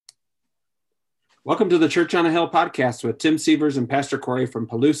Welcome to the Church on a Hill podcast with Tim Sievers and Pastor Corey from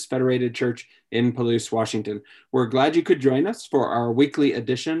Palouse Federated Church in Palouse, Washington. We're glad you could join us for our weekly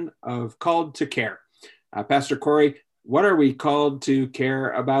edition of Called to Care. Pastor Corey, what are we called to care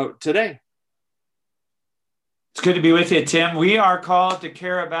about today? It's good to be with you, Tim. We are called to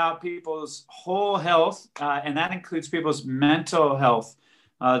care about people's whole health, and that includes people's mental health,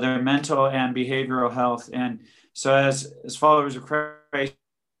 their mental and behavioral health. And so as followers of Christ,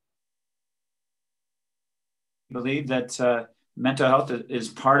 believe that mental health is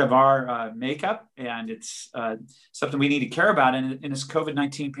part of our makeup, and it's something we need to care about. And in this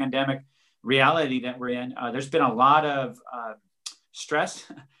COVID-19 pandemic reality that we're in, there's been a lot of stress,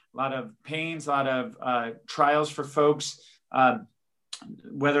 a lot of pains, a lot of trials for folks,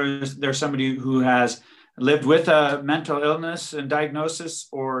 whether there's somebody who has lived with a mental illness and diagnosis,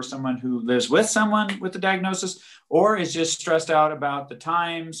 or someone who lives with someone with a diagnosis, or is just stressed out about the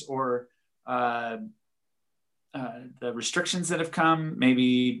times, or the restrictions that have come,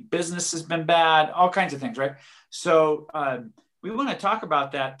 maybe business has been bad, all kinds of things, right? So we want to talk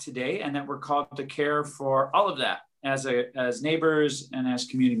about that today, and that we're called to care for all of that as neighbors and as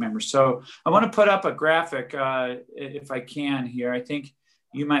community members. So I want to put up a graphic, if I can here. I think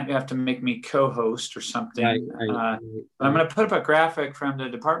you might have to make me co-host or something. I'm going to put up a graphic from the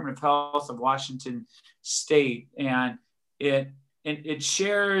Department of Health of Washington State, and it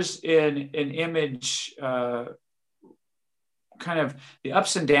shares in an image kind of the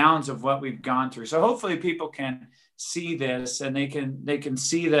ups and downs of what we've gone through. So hopefully people can see this, and they can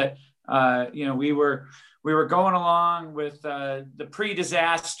see that we were going along with the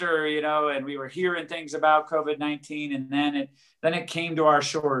pre-disaster, and we were hearing things about COVID-19, and then it came to our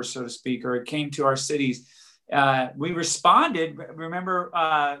shores, so to speak, or it came to our cities. We responded. Remember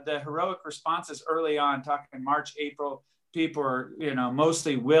the heroic responses early on, talking March, April. People are,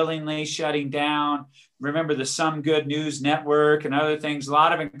 mostly willingly shutting down. Remember the Some Good News Network and other things. A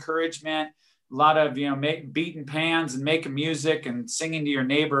lot of encouragement, a lot of, beating pans and making music and singing to your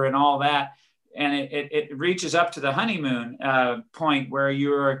neighbor and all that. And it reaches up to the honeymoon point where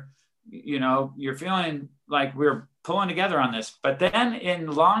you're feeling like we're pulling together on this. But then in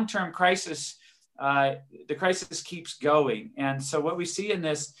long-term crisis, the crisis keeps going. And so what we see in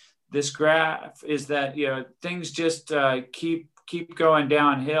this graph is that things just keep going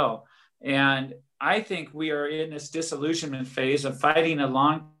downhill. And I think we are in this disillusionment phase of fighting a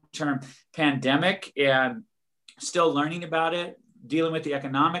long-term pandemic and still learning about it, dealing with the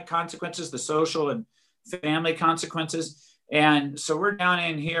economic consequences, the social and family consequences. And so we're down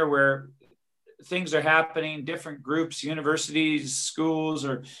in here where things are happening, different groups, universities, schools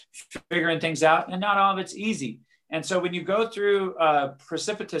are figuring things out, and not all of it's easy. And so when you go through a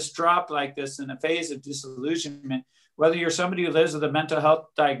precipitous drop like this in a phase of disillusionment, whether you're somebody who lives with a mental health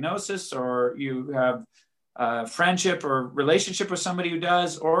diagnosis, or you have a friendship or relationship with somebody who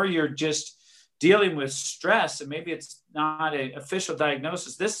does, or you're just dealing with stress and maybe it's not an official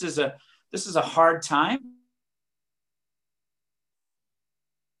diagnosis, this is a hard time.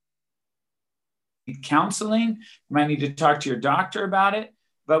 Counseling, you might need to talk to your doctor about it.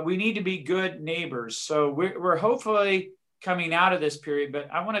 But we need to be good neighbors. So we're hopefully coming out of this period,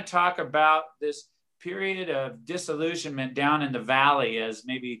 but I want to talk about this period of disillusionment down in the valley, as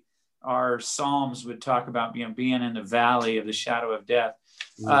maybe our Psalms would talk about, being in the valley of the shadow of death.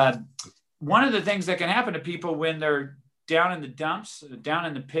 One of the things that can happen to people when they're down in the dumps, down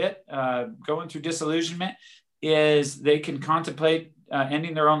in the pit, going through disillusionment, is they can contemplate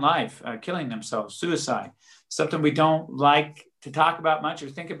ending their own life, killing themselves, suicide, something we don't like to talk about much or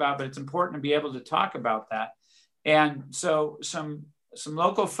think about, but it's important to be able to talk about that. And so some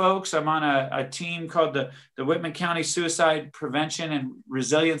local folks, I'm on a team called the Whitman County Suicide Prevention and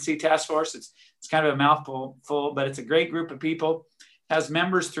Resiliency Task Force. It's kind of a mouthful, but it's a great group of people. Has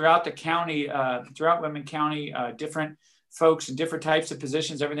members throughout the county, throughout Whitman County, different folks in different types of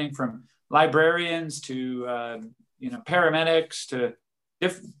positions, everything from librarians to paramedics to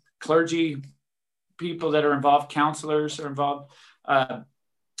different clergy people that are involved, counselors are involved.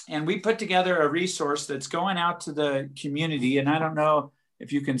 And we put together a resource that's going out to the community. And I don't know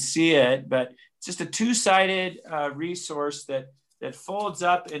if you can see it, but it's just a two-sided resource that folds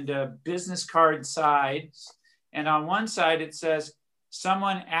up into business card sides. And on one side, it says,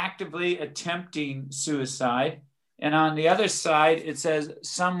 someone actively attempting suicide. And on the other side, it says,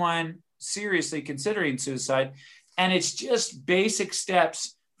 someone seriously considering suicide. And it's just basic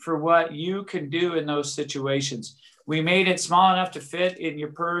steps for what you can do in those situations. We made it small enough to fit in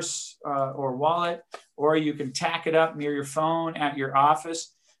your purse or wallet, or you can tack it up near your phone at your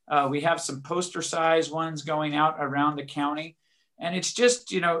office. We have some poster size ones going out around the county. And it's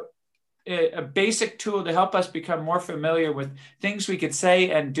just, a basic tool to help us become more familiar with things we could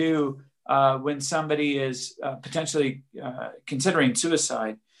say and do when somebody is potentially considering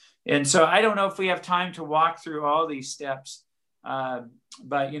suicide. And so I don't know if we have time to walk through all these steps.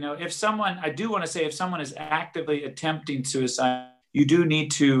 But, if someone, I do want to say, if someone is actively attempting suicide, you do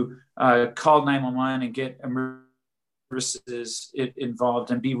need to call 911 and get services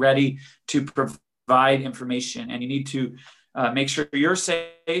involved and be ready to provide information. And you need to make sure you're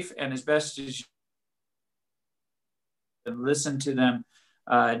safe, and as best as you listen to them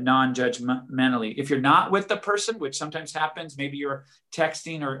non-judgmentally. If you're not with the person, which sometimes happens, maybe you're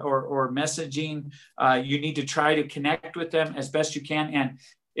texting or messaging, you need to try to connect with them as best you can. And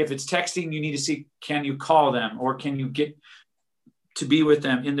if it's texting, you need to see, can you call them, or can you get to be with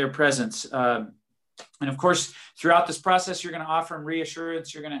them in their presence? And of course, throughout this process, you're going to offer them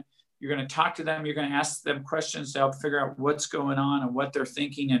reassurance. You're going to talk to them. You're going to ask them questions to help figure out what's going on and what they're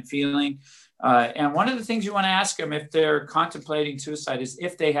thinking and feeling. And one of the things you want to ask them if they're contemplating suicide is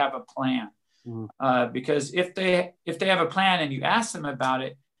if they have a plan. Because if they have a plan and you ask them about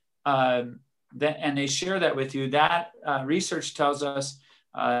it, and they share that with you, that research tells us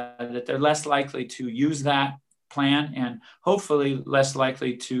that they're less likely to use that plan and hopefully less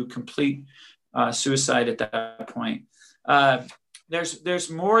likely to complete suicide at that point. There's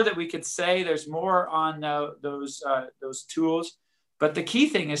more that we could say. There's more on those tools. But the key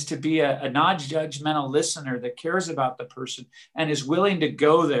thing is to be a non-judgmental listener that cares about the person and is willing to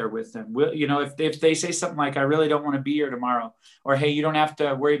go there with them. If they say something like, I really don't want to be here tomorrow, or, hey, you don't have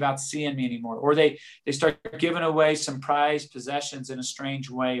to worry about seeing me anymore, or they start giving away some prized possessions in a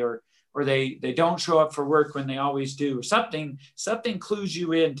strange way, or they don't show up for work when they always do, or something clues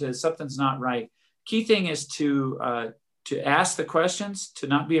you into something's not right. Key thing is to ask the questions, to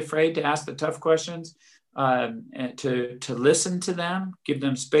not be afraid to ask the tough questions, and to listen to them, give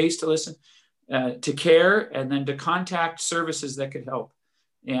them space to listen, to care, and then to contact services that could help.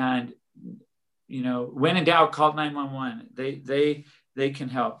 And, when in doubt, call 911. They can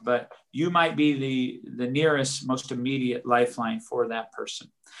help, but you might be the nearest, most immediate lifeline for that person.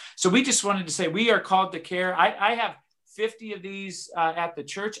 So we just wanted to say we are called to care. I have 50 of these at the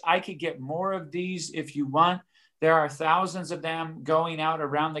church. I could get more of these if you want. There are thousands of them going out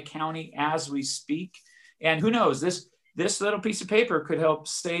around the county as we speak. And who knows, this little piece of paper could help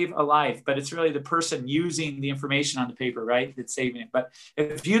save a life, but it's really the person using the information on the paper, right, that's saving it. But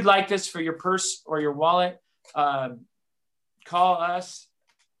if you'd like this for your purse or your wallet, call us,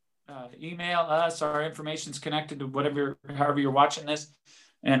 email us. Our information's connected to however you're watching this,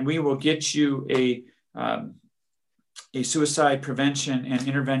 and we will get you a suicide prevention and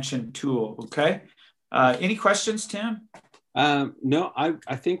intervention tool, okay? Any questions, Tim? No,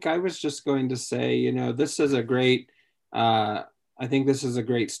 I think I was just going to say, this is a great, I think this is a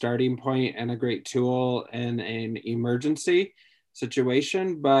great starting point and a great tool in an emergency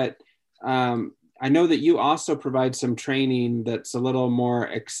situation. But I know that you also provide some training that's a little more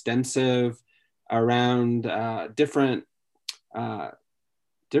extensive around different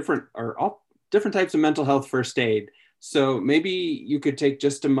types of mental health first aid. So maybe you could take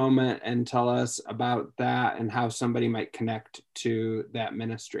just a moment and tell us about that and how somebody might connect to that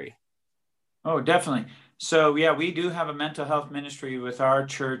ministry. Oh, definitely. So yeah, we do have a mental health ministry with our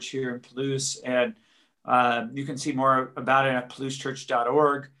church here in Palouse, and you can see more about it at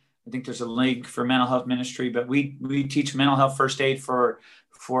palousechurch.org. I think there's a link for mental health ministry, but we teach mental health first aid for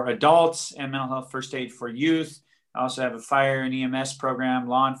adults and mental health first aid for youth. I also have a fire and EMS program,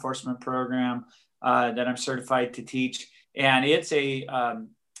 law enforcement program, that I'm certified to teach. And it's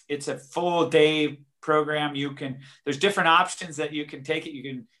a full day program. There's different options that you can take it. You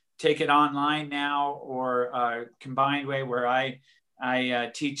can take it online now, or a combined way where I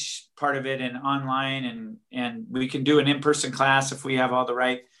teach part of it in online, and we can do an in-person class if we have all the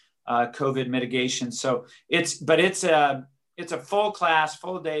right COVID mitigation. So it's a full class,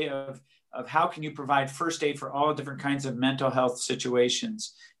 full day of how can you provide first aid for all different kinds of mental health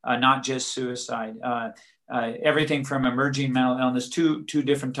situations, not just suicide, everything from emerging mental illness to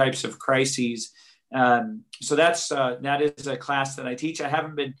different types of crises. So that is a class that I teach. I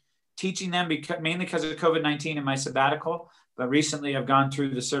haven't been teaching them mainly because of COVID-19 and my sabbatical, but recently I've gone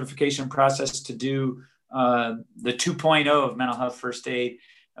through the certification process to do the 2.0 of mental health first aid,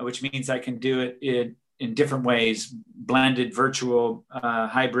 which means I can do it in different ways, blended, virtual,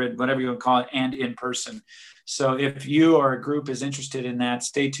 hybrid, whatever you want to call it, and in person. So if you or a group is interested in that,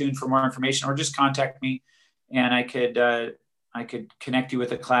 stay tuned for more information, or just contact me, and I could connect you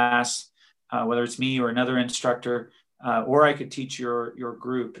with a class, whether it's me or another instructor, or I could teach your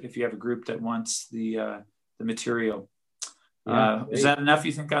group if you have a group that wants the material. Is that enough,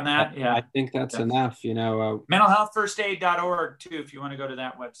 you think, on that? Yeah. I think that's enough. Mentalhealthfirstaid.org too, if you want to go to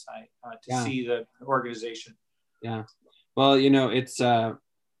that website to see the organization. Yeah. Well, it's as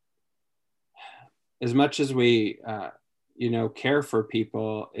much as we, care for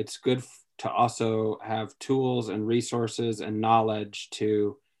people, it's good to also have tools and resources and knowledge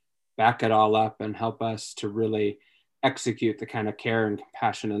to back it all up and help us to really execute the kind of care and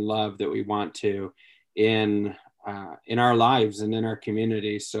compassion and love that we want to in our lives and in our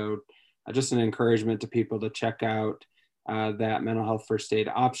community. So just an encouragement to people to check out that mental health first aid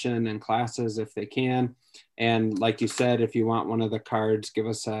option and classes if they can. And like you said, if you want one of the cards, give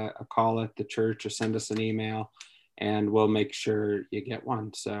us a call at the church or send us an email and we'll make sure you get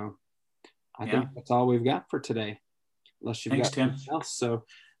one. So I think that's all we've got for today, unless you've got something else. So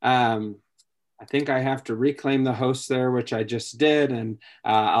I think I have to reclaim the host there, which I just did. And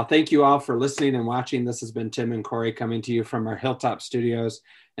I'll thank you all for listening and watching. This has been Tim and Corey coming to you from our Hilltop Studios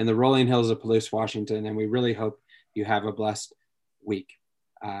in the rolling hills of Palouse, Washington. And we really hope you have a blessed week.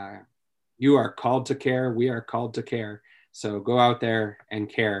 You are called to care. We are called to care. So go out there and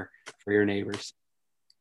care for your neighbors.